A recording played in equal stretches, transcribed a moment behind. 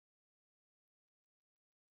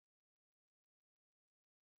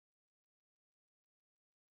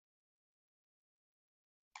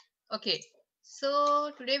Okay,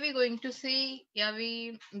 so today we're going to see,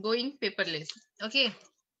 we going paperless. Okay,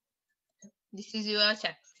 this is your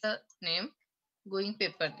chapter name, going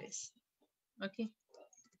paperless. Okay,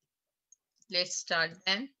 let's start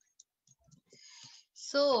then.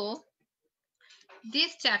 So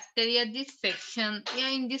this chapter, this section,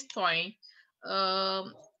 in this point,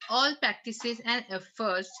 um, all practices and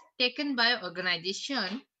efforts taken by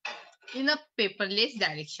organization in a paperless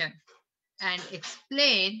direction, and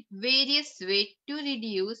explain various ways to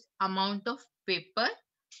reduce amount of paper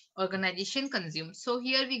organization consume. So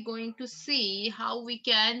here we're going to see how we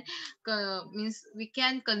can means we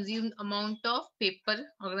can consume amount of paper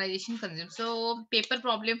organization consume. So paper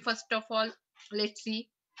problem, first of all, let's see.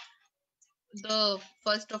 The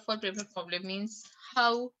first of all paper problem means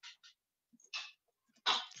how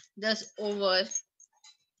does over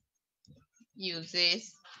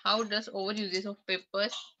uses how does over uses of paper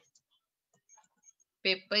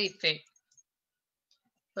effect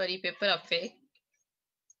paper affect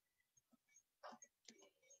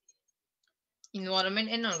environment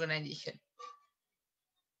and organization.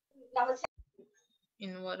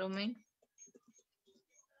 Environment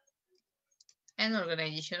and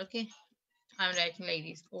organization. Okay, I'm writing like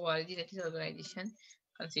this. ORG, that is organization.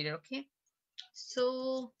 Consider. Okay.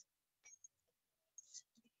 So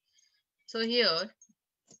here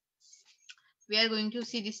we are going to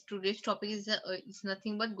see this today's topic is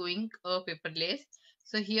nothing but going paperless.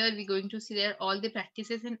 So here we're going to see there all the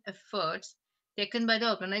practices and efforts taken by the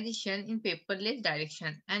organization in paperless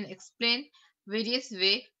direction, and explain various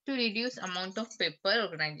way to reduce amount of paper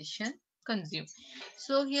organization consume.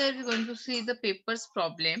 So here we're going to see the papers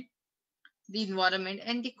problem, the environment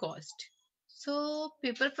and the cost. So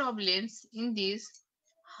paper problems in this,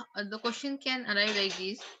 the question can arise like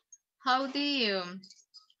this: how the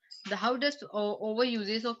how does over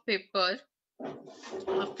uses of paper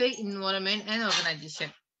affect environment and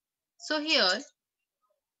organization? So here,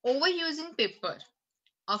 overusing paper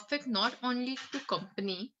affect not only to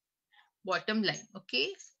company bottom line.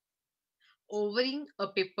 Okay, overing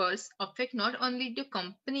papers affect not only to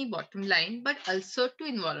company bottom line but also to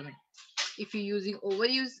environment. If you using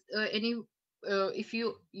overuse any if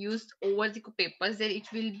you use over the papers, then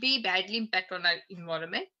it will be badly impact on our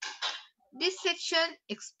environment. This section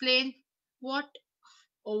explain what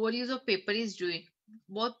overuse of paper is doing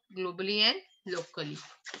both globally and locally.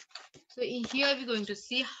 So in here we're going to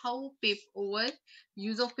see how over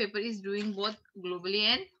use of paper is doing both globally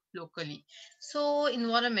and locally. So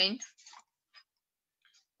environment.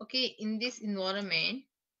 Okay, in this environment,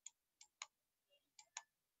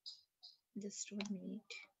 just 1 minute.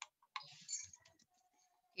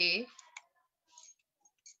 Okay,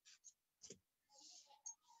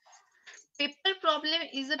 paper problem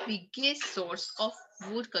is the biggest source of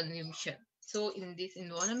wood consumption. So in this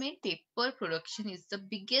environment, paper production is the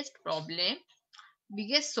biggest problem,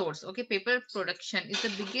 biggest source. Okay, paper production is the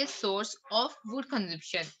biggest source of wood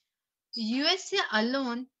consumption. USA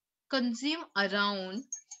alone consume around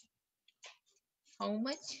how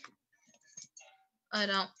much?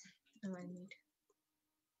 Around 1 minute.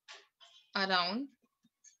 Around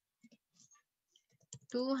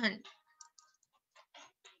 200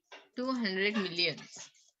 millions.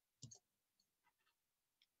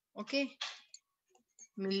 Okay,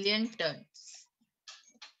 million tons.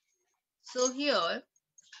 So here,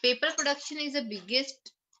 paper production is the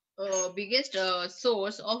biggest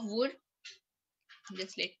source of wood.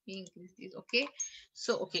 Just let me increase this. Okay,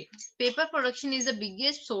 so okay, paper production is the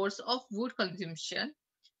biggest source of wood consumption.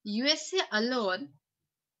 USA alone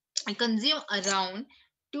consume around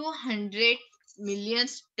 200 million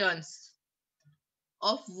tons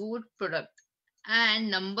of wood product, and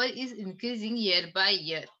number is increasing year by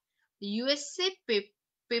year. USA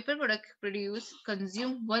paper product produce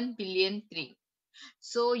consume 1 billion tree.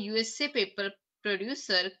 So USA paper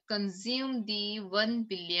producer consume the 1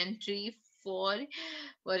 billion tree for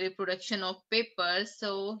a production of paper.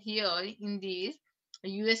 So here in this,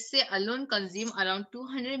 USA alone consume around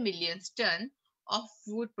 200 million ton of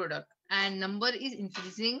wood product, and number is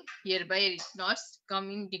increasing year by year. It's not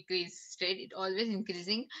coming decrease state, it always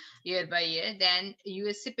increasing year by year. Then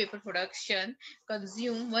USA paper production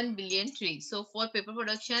consume 1 billion trees. So for paper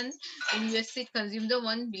production in USA it consume the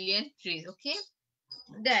 1 billion trees. Okay,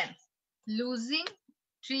 then losing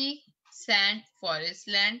tree, sand, forest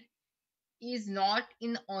land is not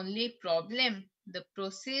in only problem. The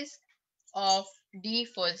process of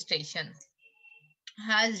deforestation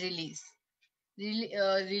has released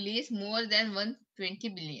more than 120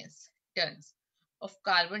 billion tons of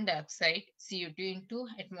carbon dioxide CO2 into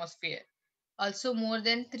atmosphere. Also, more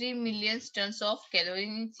than 3 million tons of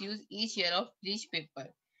calories used each year of bleach paper.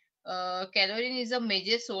 Chlorine is a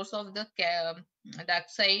major source of the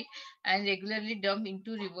dioxide and regularly dumped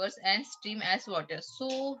into rivers and stream as water.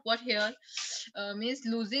 So what here means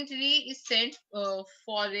losing tree is sent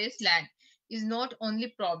forest land is not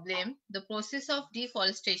only problem. The process of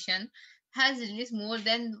deforestation has released more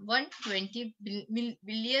than 120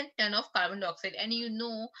 billion ton of carbon dioxide, and you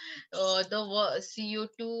know the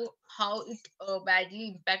CO2 how it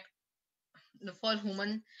badly impact for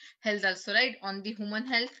human health also, right? On the human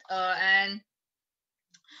health and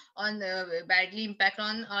on the badly impact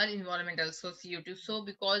on our environment also, CO2. So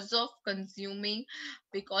because of consuming,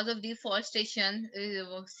 because of deforestation,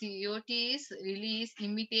 CO2 is release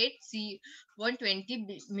imitate c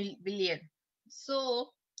 120 billion.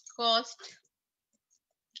 So cost,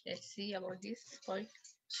 let's see about this point.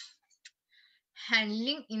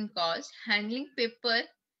 Handling in cost, handling paper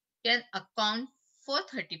can account for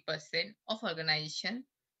 30% of organization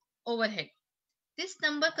overhead. This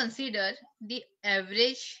number consider the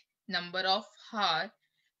average number of hours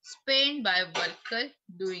spent by worker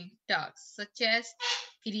doing tasks such as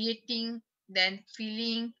creating, then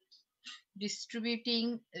filling,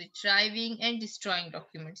 distributing, retrieving, and destroying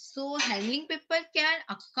documents. So handling paper can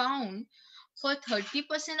account for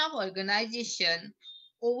 30% of organization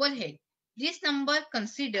overhead. This number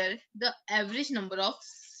consider the average number of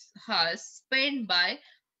hours spent by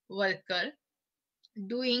worker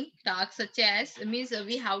doing tasks such as means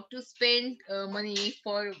we have to spend money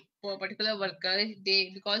for particular worker,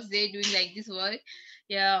 they because they doing like this work.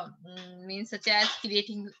 Yeah, means such as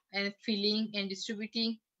creating and filling and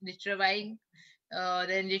distributing, retrieving,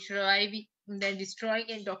 then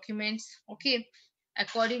destroying and documents. Okay,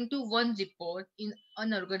 according to one report in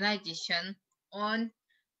an organization, on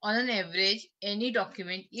on an average any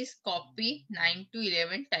document is copied 9 to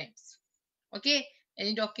 11 times. Okay,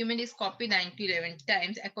 any document is copied 9 to 11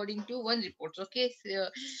 times according to one report. Okay,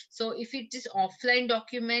 so if it is offline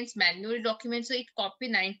documents, manual documents, so it copy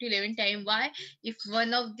 9 to 11 times. Why? If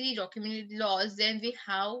one of the document is lost, then we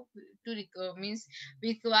have to means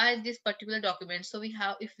we require this particular document. So we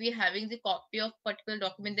have, if we having the copy of particular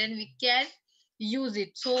document, then we can use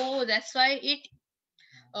it. So that's why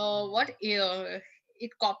what it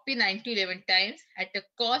copy 9 to 11 times at a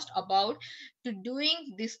cost about to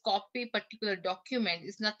doing this copy particular document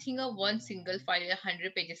is nothing of one single file,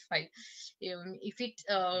 100 pages file. If it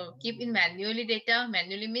keep in manually data,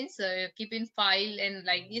 manually means keep in file and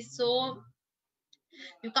like this, so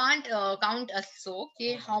you can't count us. So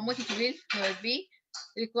okay, how much it will be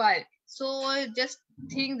required. So just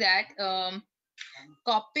think that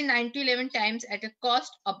copy 9 to 11 times at a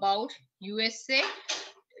cost about USA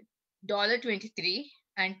 $23,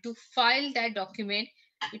 and to file that document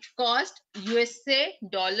it cost USA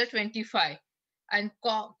 $25, and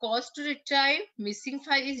cost to retrieve missing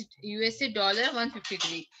file is USA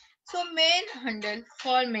 $153. So main handle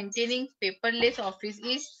for maintaining paperless office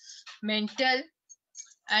is mental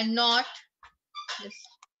and not yes,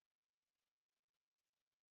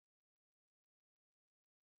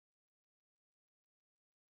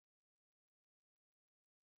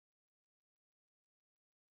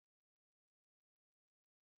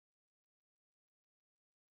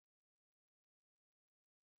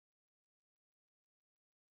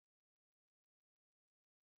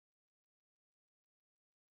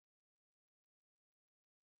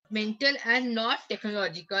 mental and not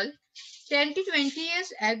technological. 10 to 20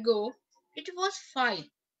 years ago it was file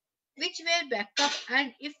which were backup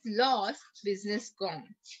and if lost business gone.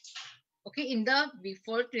 Okay, in the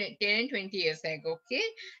before 10 and 20 years ago, okay,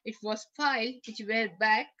 it was file which were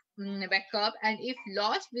backup and if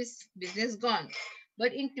lost business gone.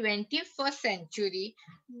 But in 21st century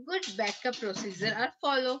good backup procedure are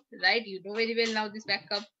followed, right? You know very well now this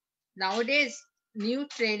backup. Nowadays new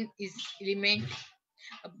trend is element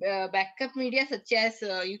backup media such as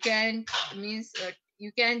you can means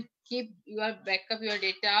you can keep your backup your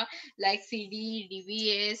data like CD,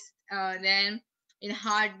 DVS, then in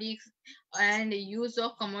hard disk, and use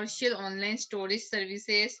of commercial online storage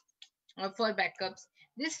services for backups.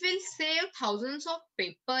 This will save thousands of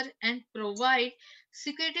paper and provide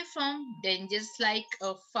security from dangers like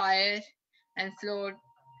fire and flood.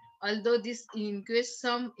 Although this incurs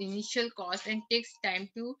some initial cost and takes time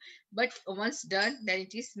to, but once done then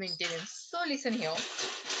it is maintenance. So listen here,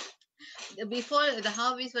 before the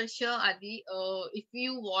how is for sure Adi, if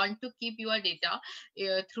you want to keep your data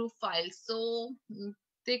through files, so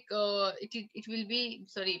take it will be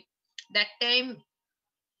sorry that time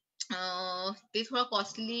ते थोड़ा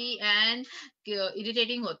costly and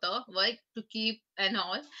irritating होता work to keep and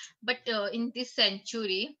all. But in this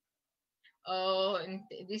century in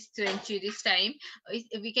this century, this time,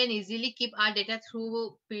 we can easily keep our data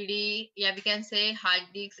through PD. Yeah, we can say hard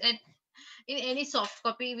disks, and in any soft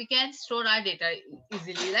copy we can store our data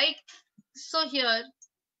easily, right? So here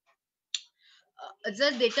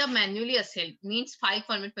जर data manually असेल means file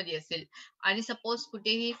format मध्ये असेल आणि suppose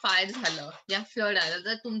कुठेही fire झालं या flood आलं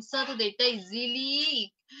तर तुमचा तो data easily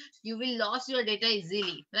you will loss your data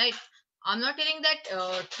easily, right? I am not telling that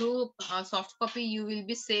through soft copy you will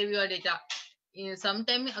be save your data.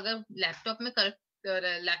 Sometime अगर लैपटॉप में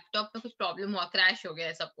लैपटॉप में कुछ प्रॉब्लम हुआ, क्रैश हो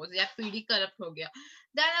गया सपोज, या पीडी करप्ट हो गया,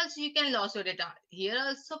 then also you can lose your data. Here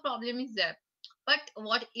also problem is there. But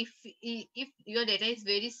what if your data is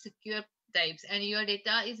very secure types and your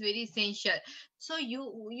data is very essential, so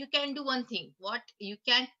you can do one thing. What you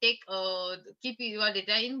can take keep your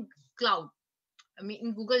data in cloud, I mean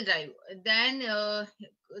in Google Drive. Then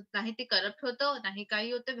नाही ते corrupt होतं नाही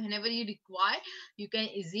काही होतं. Whenever you require you can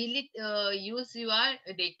easily use your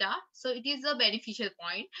data. So it is a beneficial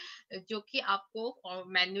point जो कि आपको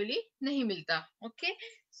manually नहीं मिलता. Okay,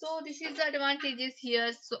 so this is the advantages here.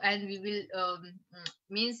 So and we will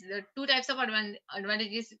means the two types of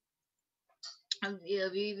advantages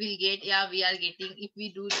we will get. Yeah, we are getting if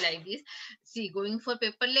we do it like this. See, going for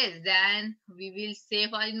paperless, then we will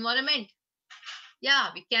save our environment.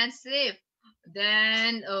 Yeah, we can save.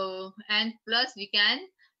 Then and plus we can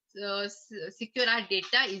secure our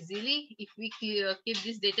data easily if we keep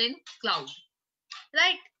this data in cloud,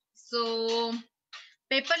 right? So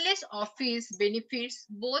paperless office benefits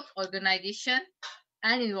both organization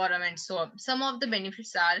and environment. So some of the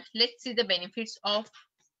benefits are, let's see the benefits of,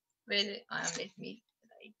 where let me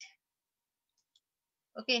write.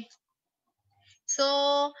 Okay,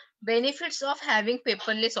 so benefits of having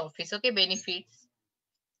paperless office. Okay, benefits,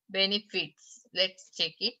 let's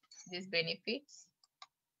check it, these benefits.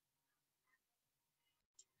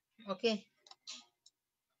 Okay,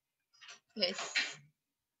 yes.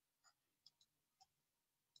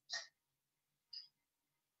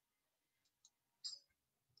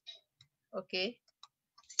 Okay,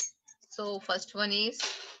 so first one is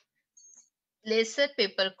lesser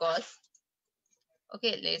paper cost.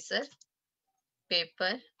 Okay, lesser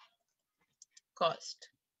paper cost.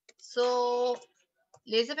 So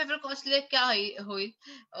laser paper cost ले क्या होईल,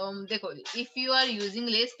 देखो if you are using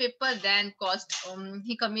less paper then cost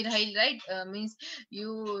ही कमी राहील, right? Means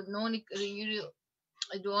you know you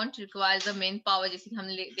don't require the man power. जैसे कि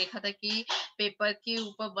हमने देखा था कि पेपर के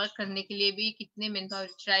ऊपर वर्क करने के लिए भी कितने मैन पावर,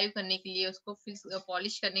 ड्राइव करने के लिए, उसको फिर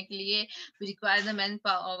पॉलिश करने के लिए we require the man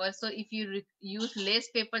power. So if you use less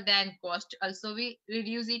paper then cost also we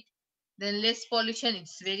reduce it. Then less pollution,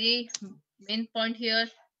 it's very main point here.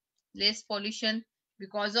 Less pollution,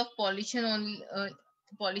 because of pollution only,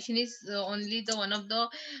 pollution is only the one of the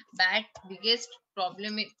bad biggest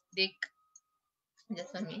problem they,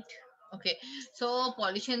 just a minute. Okay, so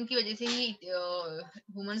pollution की वजह से ही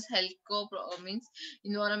humans health को means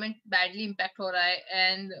environment badly impact हो रहा है,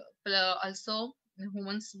 and also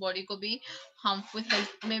humans body को भी harmful,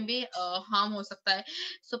 health में भी हार्म हो सकता है.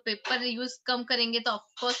 सो पेपर यूज कम करेंगे तो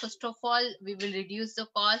of course first of all we will reduce the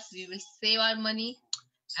cost, we will save our money.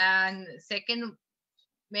 And second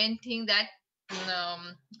main thing that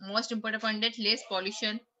most important point, that less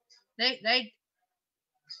pollution, right?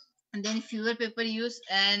 And then fewer paper use,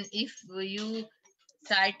 and if you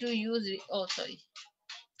try to use oh sorry,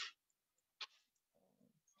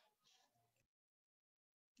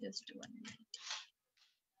 just one minute.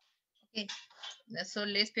 Okay, so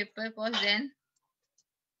less paper cost, then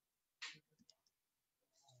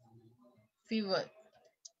fewer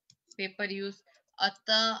paper use.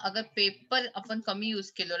 आता अगर paper आपण कमी use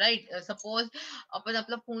केलो, right? Suppose आपण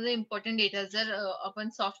आपला पूर्ण important data जर आपण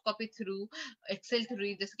soft copy through, Excel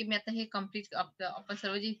through, जसं की मी आता हे कम्प्लीट आपण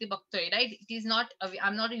सर्व जे इथे बघतोय, right? It is not, I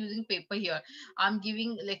am not using paper here, I am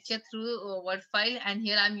giving lecture through word file, and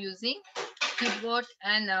here I am using keyboard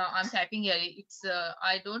and I'm typing here. It's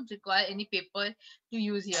I don't require any paper to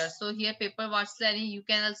use here. So here paper what's learning, you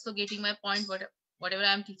can also getting my point. Whatever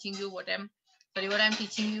I'm teaching you, what I'm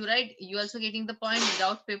teaching you, right? You also getting the point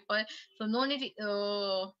without paper. So no need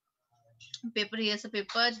paper. Here's a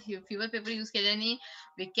paper. Fewer paper use केल्याने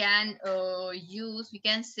we can we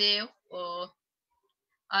can save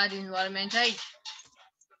our environment, right?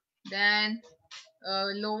 Then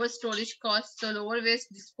lower storage cost, so lower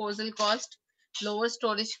waste disposal cost, lower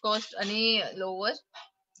storage cost आणि lower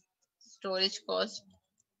storage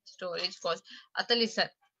cost. आता listen,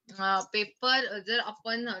 paper जर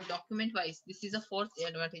आपण document wise, this is a fourth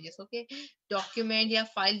एडव्हान्टेजेस. Okay, document या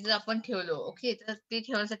file जर आपण ठेवलो, okay, तर ते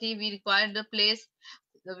ठेवण्यासाठी we require the place.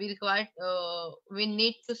 we require we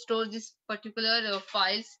need to store this particular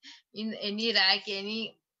files in any rack,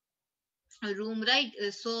 any room, right?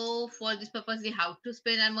 So for this purpose we have to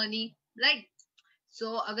spend our money, right?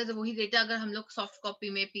 सो अगर वही data अगर हम लोग soft copy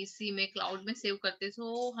में, PC में, cloud में save करते हैं,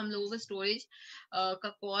 तो हम लोगों को स्टोरेज का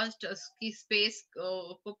कॉस्ट, की स्पेस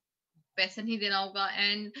को पैसा नहीं देना होगा,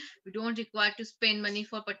 and we don't require to spend money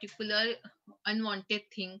for particular unwanted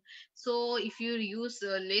thing. So if you use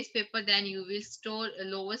less paper, then you will store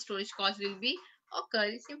lower storage cost will be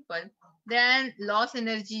occur. Simple. Then loss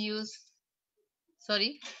energy use,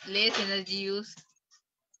 sorry, less energy use.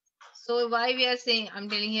 So why we are saying, I'm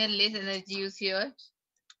telling here less energy use here.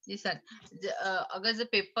 Yes, sir. अगर the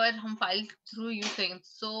paper हम file through use करेंगे,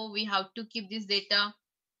 so we have to keep this data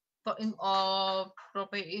in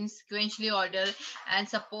proper in sequentially order. And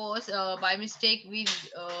suppose by mistake we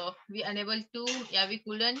unable to, yeah, we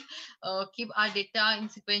couldn't keep our data in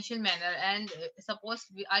sequential manner, and suppose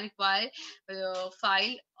we are require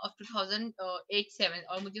file of 2008-7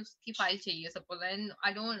 और मुझे उसकी file चाहिए suppose, and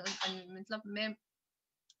I don't मतलब मैं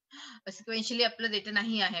सिक्वेन्शियली आपला data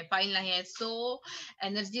नाही आहे, file नाही आहे, सो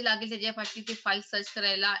एनर्जी लागेल त्याच्यासाठी ती फाईल सर्च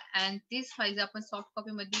करायला, अँड तीच फाईल आपण सॉफ्ट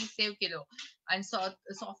कॉपी मध्ये सेव्ह केलो आणि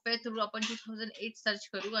सॉफ्टवेअर थ्रू आपण 2008 सर्च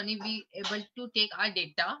करू आणि we able to take are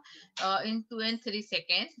data in 2 and 3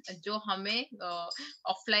 seconds, जो हमें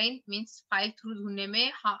ऑफलाइन मीन्स फाइल थ्रू ढूंढने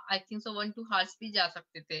में आई थिंक सो 1-2 hours भी जा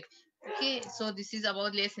सकते थे. Okay, so this is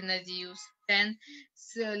about less energy use. Then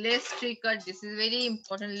less tree cut, this is very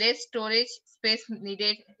important. Less storage space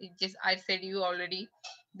needed, just I said you already.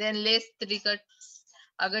 Then less tree cut,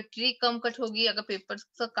 अगर tree कम cut होगी, अगर paper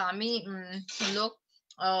का काम ही हम लोग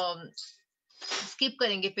skip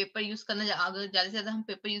करेंगे, paper use करना, अगर ज्यादा से ज्यादा हम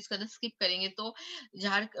पेपर यूज करना स्किप करेंगे, तो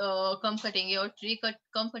झाड़ कम कटेंगे, और ट्री कट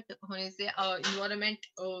कम कट होने से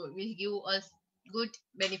environment will give us good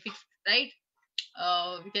benefit, right?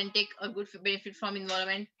 We can take a good benefit from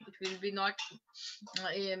environment. It will be not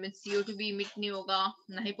CO2 भी emit नहीं होगा,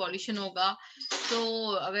 ना ही pollution होगा. So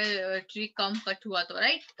अगर tree कम cut हुआ तो,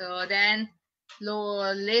 right? Then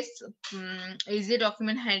less easy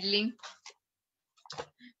document handling.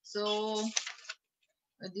 So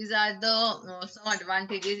these are the some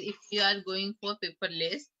advantages if you are going for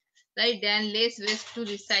paperless, right? Then less waste to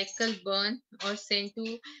recycle, burn, or send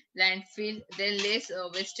to landfill. Then less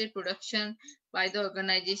wasted production by the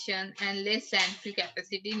organization, and less landfill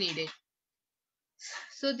capacity needed.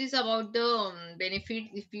 So this about the benefit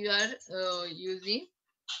if you are using,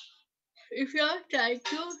 if you are trying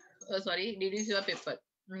to sorry, reduce your paper,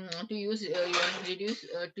 to use your reduce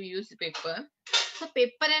to use paper. So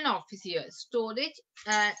paper and office here, storage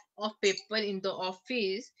of paper in the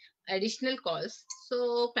office, additional costs.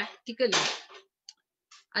 So practically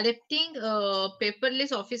adapting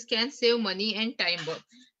paperless office can save money and time both.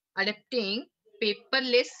 Adapting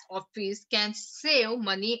paperless office can save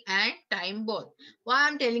money and time both. Why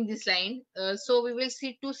I'm telling this line? So we will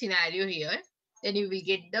see two scenario here. Then you will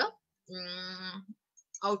get the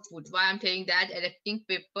output. Why I'm telling that adapting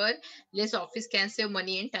paperless office can save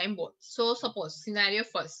money and time both. So suppose scenario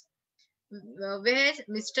first, where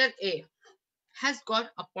Mr. A has got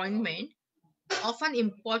appointment of an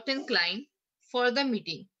important client for the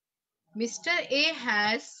meeting. Mr. A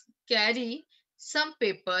has carry some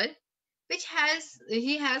paper which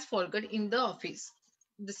he has forgot in the office.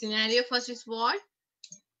 The scenario first is what?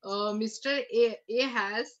 Mr. A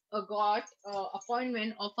has got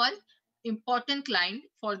appointment of an important client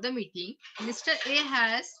for the meeting. Mr. A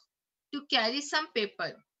has to carry some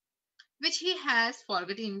paper which he has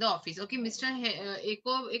forgot in the office. Okay, Mr. A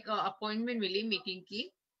को एक appointment मिली meeting की,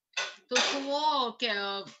 तो उसको वो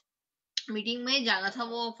meeting में जाना था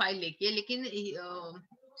वो फाइल लेके, लेकिन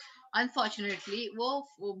अनफॉर्चुनेटली वो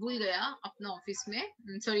भूल गया अपना ऑफिस में,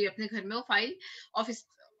 सॉरी अपने घर में वो फाइल ऑफिस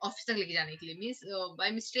ऑफिस तक लेके जाने के लिए, means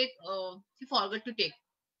by mistake he forgot to take.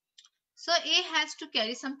 So A has to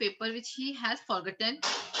carry some paper which he has forgotten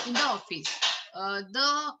in the office.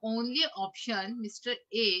 The only option Mr.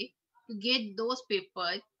 A to get those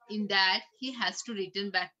paper, in that he has to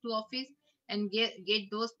return back to office and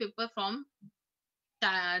get those paper from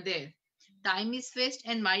there. Time is waste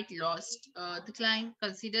and might lost. The client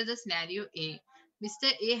consider the scenario A.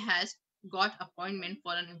 Mr. A has got appointment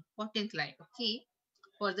for an important client, okay,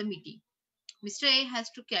 for the meeting. Mr. A has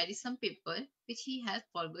to carry some paper which he has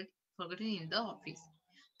forgotten in the office.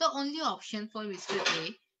 The only option for Mr. A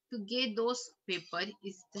to get those paper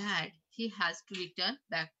is that he has to return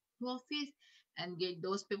back to office and get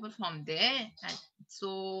those paper from there. And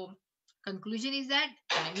so conclusion is that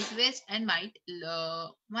time is waste and might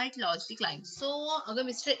lose the client. So अगर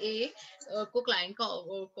Mr. A को client का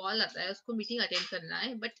call आता है, उसको meeting attend करना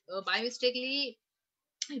है, but by mistakenly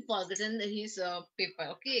forgotten his paper,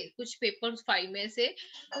 okay, कुछ paper file में से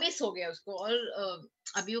मिस हो गया उसको, और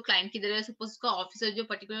अभी वो क्लाइंट की तरह, सपोज उसका ऑफिसर जो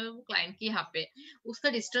पर्टिकुलर वो क्लाइंट की यहाँ पे, उसका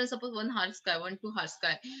डिस्टेंस सपोज 1 आवर्स का है, 1-2 आवर्स का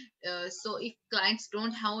है, so if clients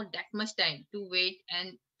don't have that much time to wait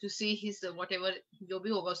and to see his what ever, जो भी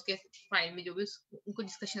होगा उसके फाइल में, जो भी उनको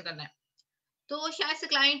डिस्कशन करना है, तो शायद से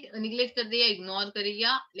क्लाइंट निगलेक्ट कर दे या इग्नोर करे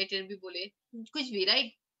या लेटर भी बोले, कुछ भी,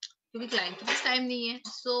 राइट, क्योंकि क्लाइंट के पास टाइम नहीं है।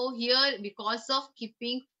 So here because of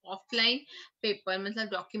keeping offline paper, मतलब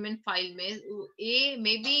डॉक्यूमेंट फाइल में, ए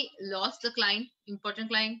may be loss the client, important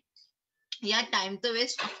client, या टाइम तो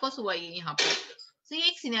वेस्ट ऑफकोर्स हुआ ही यहाँ पर। तो ये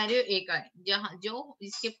एक सिनेरियो ए का है, जहाँ जो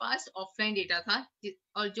जिसके पास ऑफलाइन डेटा था,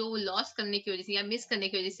 और जो लॉस करने की वजह से या मिस करने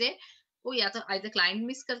की वजह से, वो या तो आइदर क्लाइंट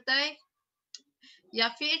मिस करता है या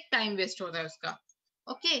फिर टाइम वेस्ट होता है उसका।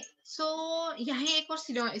 ओके, सो यहाँ एक और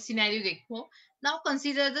सिनेरियो देखो। Now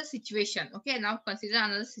consider the situation, okay, now consider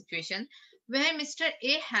another situation where mister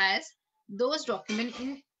A has those document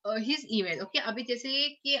in his email, okay, अभी जैसे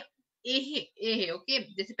कि ए है, ओके,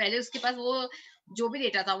 जैसे पहले उसके पास वो जो भी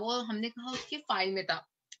डेटा था वो हमने कहा उसके फाइल में था,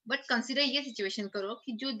 बट कंसीडर ये सिचुएशन करो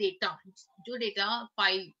कि जो डेटा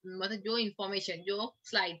फाइल, मतलब जो इंफॉर्मेशन, जो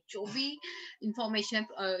स्लाइड, जो भी information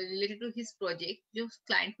related to his project जो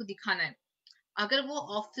क्लाइंट को दिखाना है, अगर वो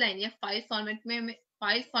ऑफलाइन या फाइल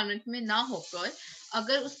फॉर्मेट में ना होकर,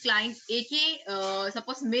 अगर उस क्लाइंट ए के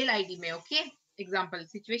सपोज मेल आईडी में, ओके, एग्जांपल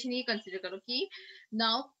सिचुएशन ये कंसीडर करो कि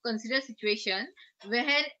now consider situation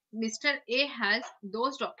where mister A has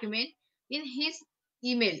those document in his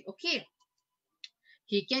email, okay,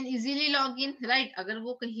 he can easily log in, right, अगर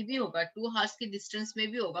वो कहीं भी होगा, 2 आवर्स के डिस्टेंस में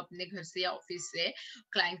भी होगा अपने घर से या ऑफिस से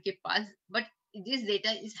क्लाइंट के पास, but this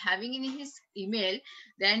data is having in his email,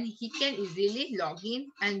 then he can easily log in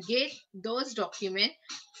and get those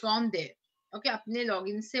document from there, okay, अपने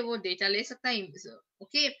login से वो data ले सकता है,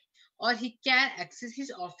 okay, or he can access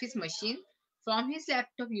his office machine from his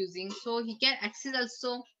laptop using, so he can access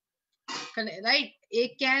also, right,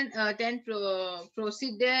 it can then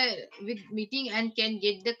proceed there with meeting and can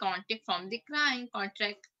get the contact from the client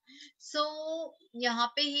contract. So यहाँ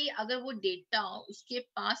पे ही अगर वो data उसके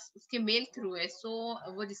पास उसके mail through है, सो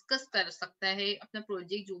वो discuss कर सकता है अपना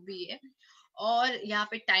प्रोजेक्ट जो भी है, और यहाँ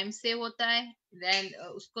पे टाइम सेव होता है, देन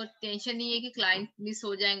उसको टेंशन नहीं है कि क्लाइंट मिस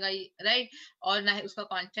हो जाएगा, राइट, और ना ही उसका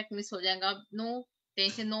कॉन्ट्रैक्ट मिस हो जाएगा, no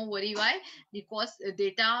tension, no worry, Y, because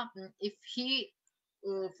data, if he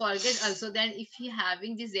forget also, then if he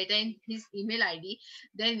having this data in his email id,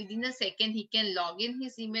 then within a second he can log in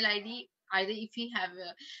his email id, either if he have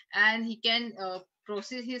and he can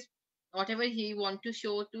process his whatever he want to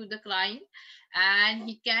show to the client, and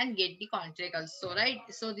he can get the contract also, right.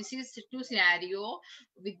 So this is two scenario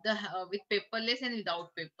with the with paperless and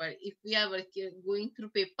without paper. If we are going through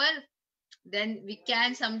paper, then we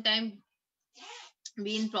can sometime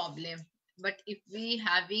be in problem, but if we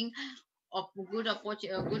having good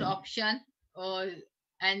option, uh,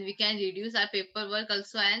 and we can reduce our paperwork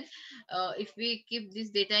also, and if we keep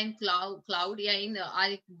this data in cloud, yeah, in our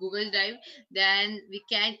google drive, then we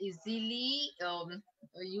can easily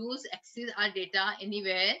use access our data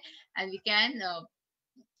anywhere, and we can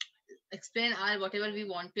explain our whatever we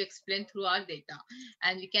want to explain through our data,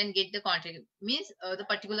 and we can get the content, means the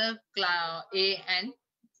particular a and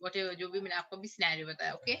whatever जो भी मैंने आपको भी scenario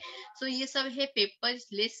बताया, okay, सो ये सब है paper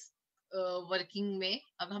less working में,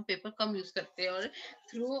 अब हम पेपर कम यूज करते हैं और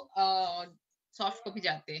थ्रू सॉफ्ट कॉपी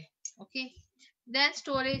जाते हैं, okay, then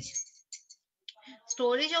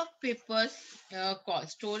storage of papers,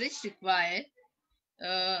 cost storage required,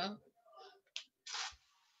 uh,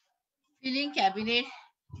 filling cabinet,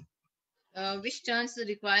 which turns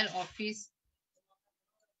require office,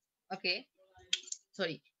 okay,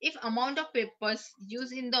 sorry, if amount of papers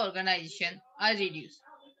used in the organization are reduced,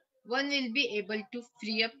 one will be able to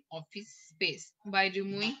free up office space by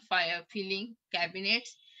removing fire filling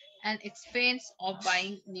cabinets, and expense of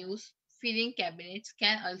buying new filling cabinets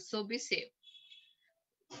can also be saved.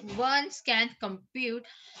 One can compute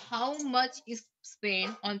how much is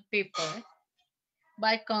spent on paper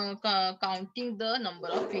by counting the number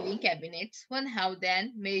of filling cabinets. One have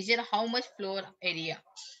then measure how much floor area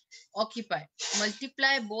occupied.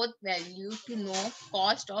 Multiply both values to know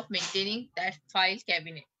cost of maintaining that file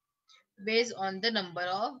cabinet. Based on the number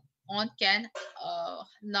of on can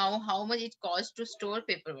now how much it costs to store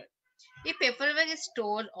paperwork. If paperwork is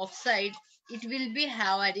stored offsite, it will be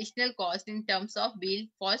have additional cost in terms of bill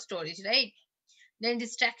for storage, right? Then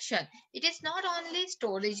distraction. It is not only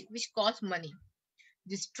storage which costs money.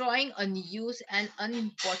 Destroying unused and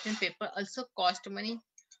unimportant paper also cost money.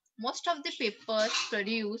 Most of the papers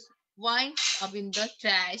produced winds up in the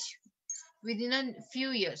trash within a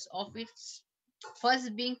few years of its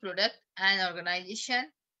First being product, an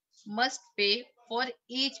organization must pay for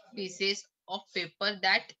each pieces of paper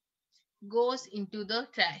that goes into the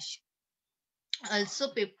trash. Also,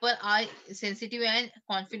 paper are sensitive and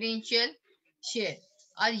confidential. Share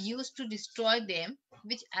are used to destroy them,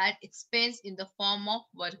 which add expense in the form of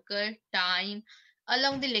worker time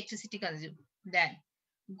along the electricity consumed. Then,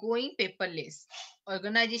 going paperless.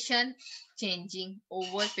 Organization changing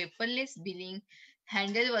over paperless billing,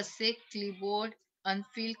 handle versus clipboard,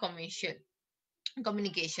 unfilled communication.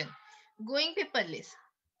 Going paperless.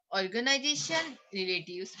 Organization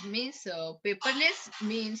relatives means paperless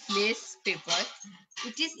means less paper.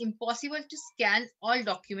 It is impossible to scan all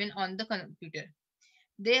document on the computer.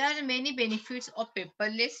 There are many benefits of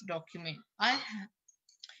paperless document.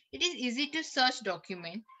 It is easy to search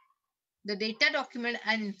document. The data, document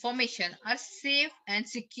and information are safe and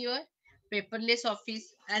secure. Paperless office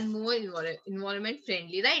and more environment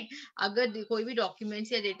friendly right. अगर कोई भी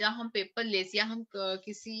documents या data हम paperless या हम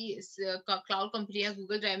किसी cloud company या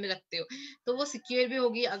Google drive में रखते हो तो वो सिक्योर भी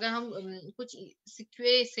होगी. अगर हम कुछ सिक्योर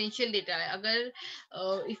एसेंशियल डेटा है, अगर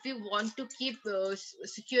if you want to keep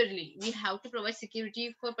securely we have to provide security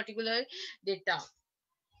for particular data.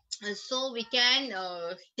 So we can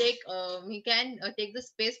take the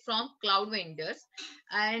space from cloud vendors,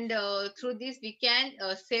 and through this we can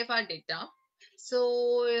save our data. So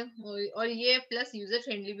और ये plus user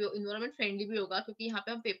friendly भी, environment friendly भी होगा क्योंकि यहाँ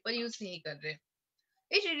पे हम paper use नहीं कर रहे.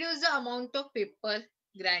 It reduces the amount of paper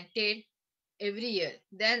granted every year.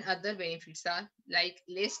 Then other benefits are like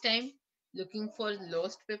less time looking for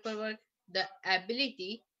lost paperwork, the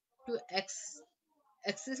ability to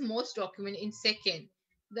access most document in second,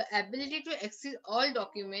 the ability to access all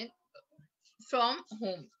document from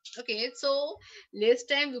home. Okay, so less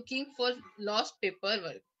time looking for lost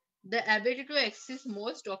paperwork, the ability to access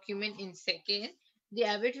most document in second, the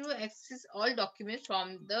ability to access all documents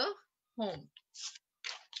from the home.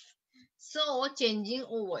 So changing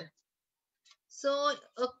over. So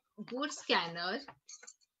a good scanner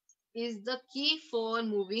is the key for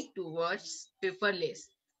moving towards paperless.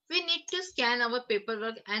 We need to scan our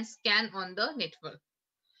paperwork and scan on the network.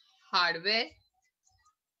 Hardware.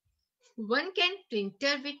 One can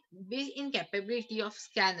printer with built-in capability of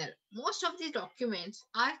scanner. Most of the documents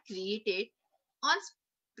are created on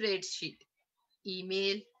spreadsheet,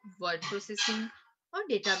 email, word processing, or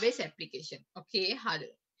database application. Okay,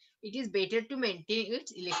 hardware. It is better to maintain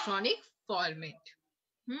its electronic format.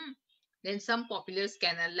 Hmm. Then some popular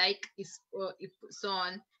scanner like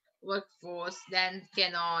Epson, Workforce, then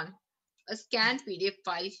Canon. A scanned PDF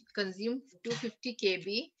file consumes 250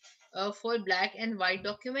 KB for black and white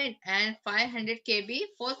document and 500 KB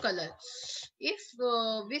for color. If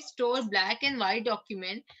we store black and white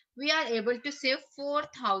document, we are able to save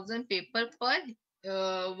 4,000 paper per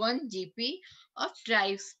 1 GB of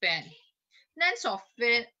drive span. Then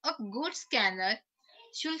software, a good scanner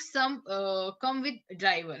should come with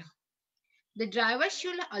driver. The driver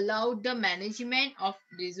should allow the management of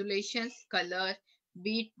resolutions, color,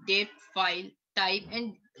 bit, depth, file, type,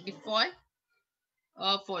 and default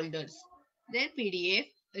folders. Then PDF.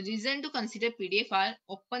 The reason to consider PDF are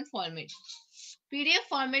open format. PDF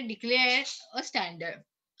format declares a standard.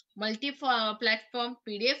 Multi-platform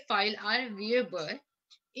PDF files are viewable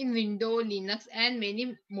in Windows, Linux, and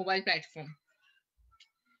many mobile platforms.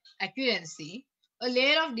 Accuracy, a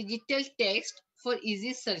layer of digital text for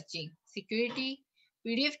easy searching. Security,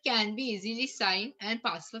 PDF can be easily signed and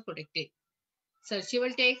password protected.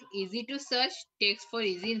 Searchable text, easy to search text for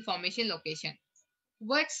easy information location.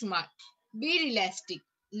 Word smart, be realistic.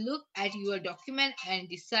 Look at your document and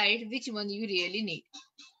decide which one you really need.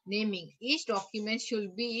 Naming, each document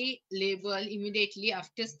should be labeled immediately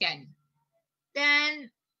after scanning. Then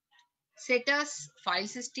set us file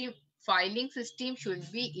system. Filing system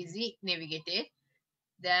should be easy navigated.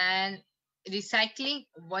 Then recycling,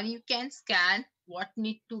 one you can scan what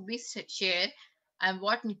need to be shared and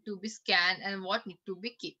what need to be scanned and what need to be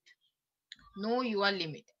kept. Know your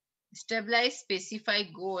limit. Stabilize specify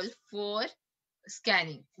goal for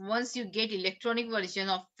scanning. Once you get electronic version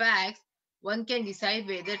of facts, one can decide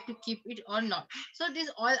whether to keep it or not. So this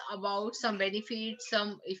is all about some benefits.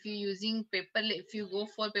 Some, if you using paper, if you go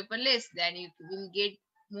for paperless, then you will get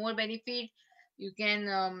more benefit. You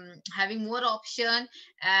can having more option,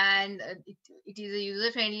 and it is a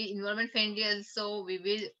user friendly, environment friendly also. We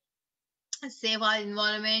will save our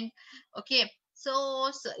environment. Okay, so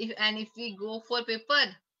if we go for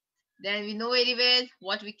paper, then we know very well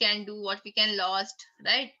what we can do, what we can lost,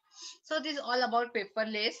 right? So this is all about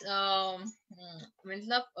paperless.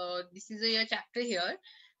 Matlab, this is your chapter here.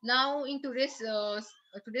 Now in today's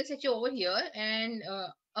lecture over here, and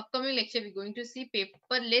upcoming lecture we're going to see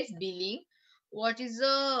paperless billing. What is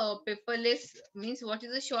a paperless means? What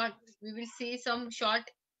is a short? We will see some short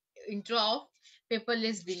intro of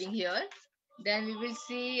paperless billing here. Then we will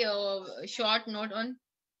see a short note on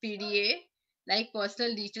PDA, like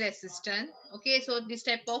personal digital assistant. Okay, so this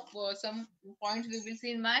type of some points we will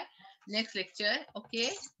see in my next lecture.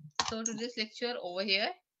 Okay, so to this lecture over here.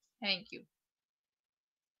 Thank you.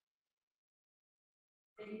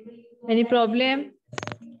 Any problem?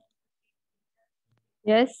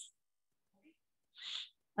 Yes.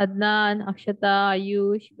 Adnan, Akshata,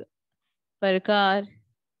 Ayush, Parkar,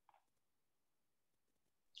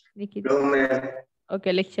 Nikita.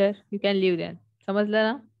 Okay, lecture. You can leave then. समझ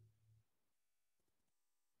लेना.